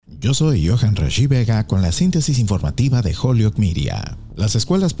Yo soy Johan Rajiv Vega con la síntesis informativa de Holyoke Media. Las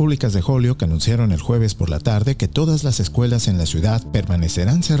escuelas públicas de Holyoke anunciaron el jueves por la tarde que todas las escuelas en la ciudad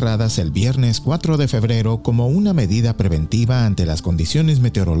permanecerán cerradas el viernes 4 de febrero como una medida preventiva ante las condiciones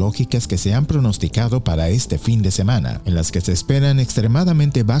meteorológicas que se han pronosticado para este fin de semana, en las que se esperan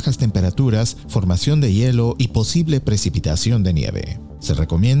extremadamente bajas temperaturas, formación de hielo y posible precipitación de nieve. Se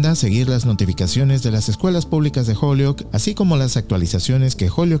recomienda seguir las notificaciones de las escuelas públicas de Holyoke, así como las actualizaciones que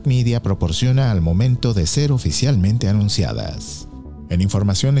Holyoke Media proporciona al momento de ser oficialmente anunciadas. En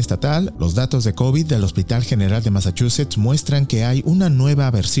información estatal, los datos de COVID del Hospital General de Massachusetts muestran que hay una nueva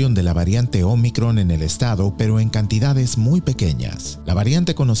versión de la variante Omicron en el estado, pero en cantidades muy pequeñas. La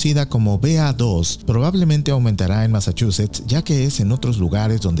variante conocida como BA2 probablemente aumentará en Massachusetts, ya que es en otros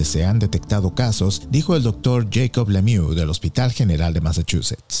lugares donde se han detectado casos, dijo el Dr. Jacob Lemieux del Hospital General de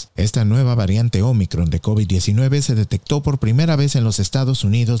Massachusetts. Esta nueva variante Omicron de COVID-19 se detectó por primera vez en los Estados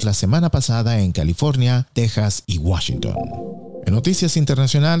Unidos la semana pasada en California, Texas y Washington. En noticias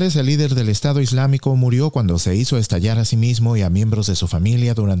internacionales, el líder del Estado Islámico murió cuando se hizo estallar a sí mismo y a miembros de su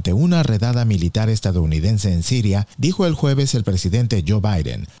familia durante una redada militar estadounidense en Siria, dijo el jueves el presidente Joe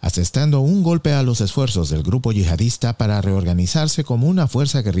Biden, asestando un golpe a los esfuerzos del grupo yihadista para reorganizarse como una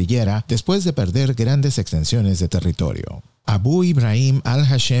fuerza guerrillera después de perder grandes extensiones de territorio. Abu Ibrahim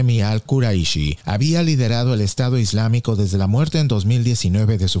al-Hashemi al-Quraishi había liderado el Estado Islámico desde la muerte en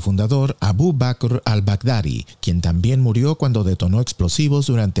 2019 de su fundador, Abu Bakr al-Baghdadi, quien también murió cuando detonó explosivos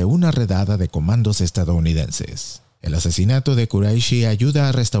durante una redada de comandos estadounidenses. El asesinato de Quraishi ayuda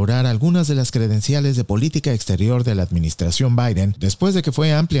a restaurar algunas de las credenciales de política exterior de la administración Biden después de que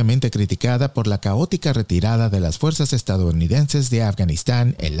fue ampliamente criticada por la caótica retirada de las fuerzas estadounidenses de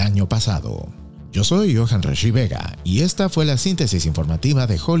Afganistán el año pasado. Yo soy Johan Rajiv Vega y esta fue la síntesis informativa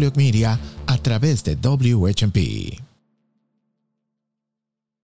de Holyoke Media a través de WHMP.